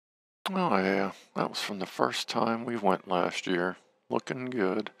Oh yeah, that was from the first time we went last year. Looking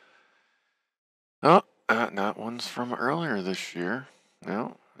good. Oh, that one's from earlier this year.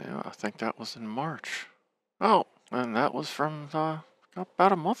 No, yeah, I think that was in March. Oh, and that was from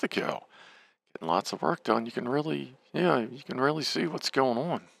about a month ago. Getting lots of work done. You can really, yeah, you can really see what's going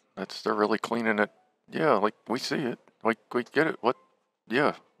on. They're really cleaning it. Yeah, like we see it. Like we get it.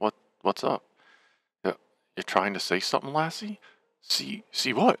 Yeah, what's up? Yeah, you're trying to say something, Lassie? See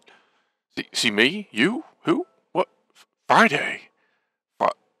what? See me? You? Who? What? Friday?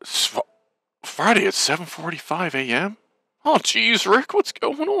 Fri- Friday at 7:45 a.m.? Oh, geez, Rick, what's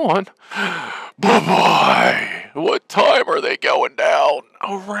going on? Bye-bye. What time are they going down?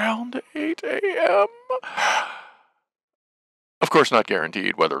 Around 8 a.m.? Of course, not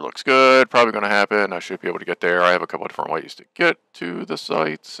guaranteed. Weather looks good. Probably going to happen. I should be able to get there. I have a couple of different ways to get to the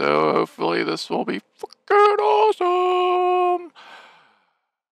site, so hopefully this will be fucking awesome.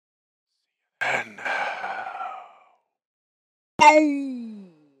 And boom!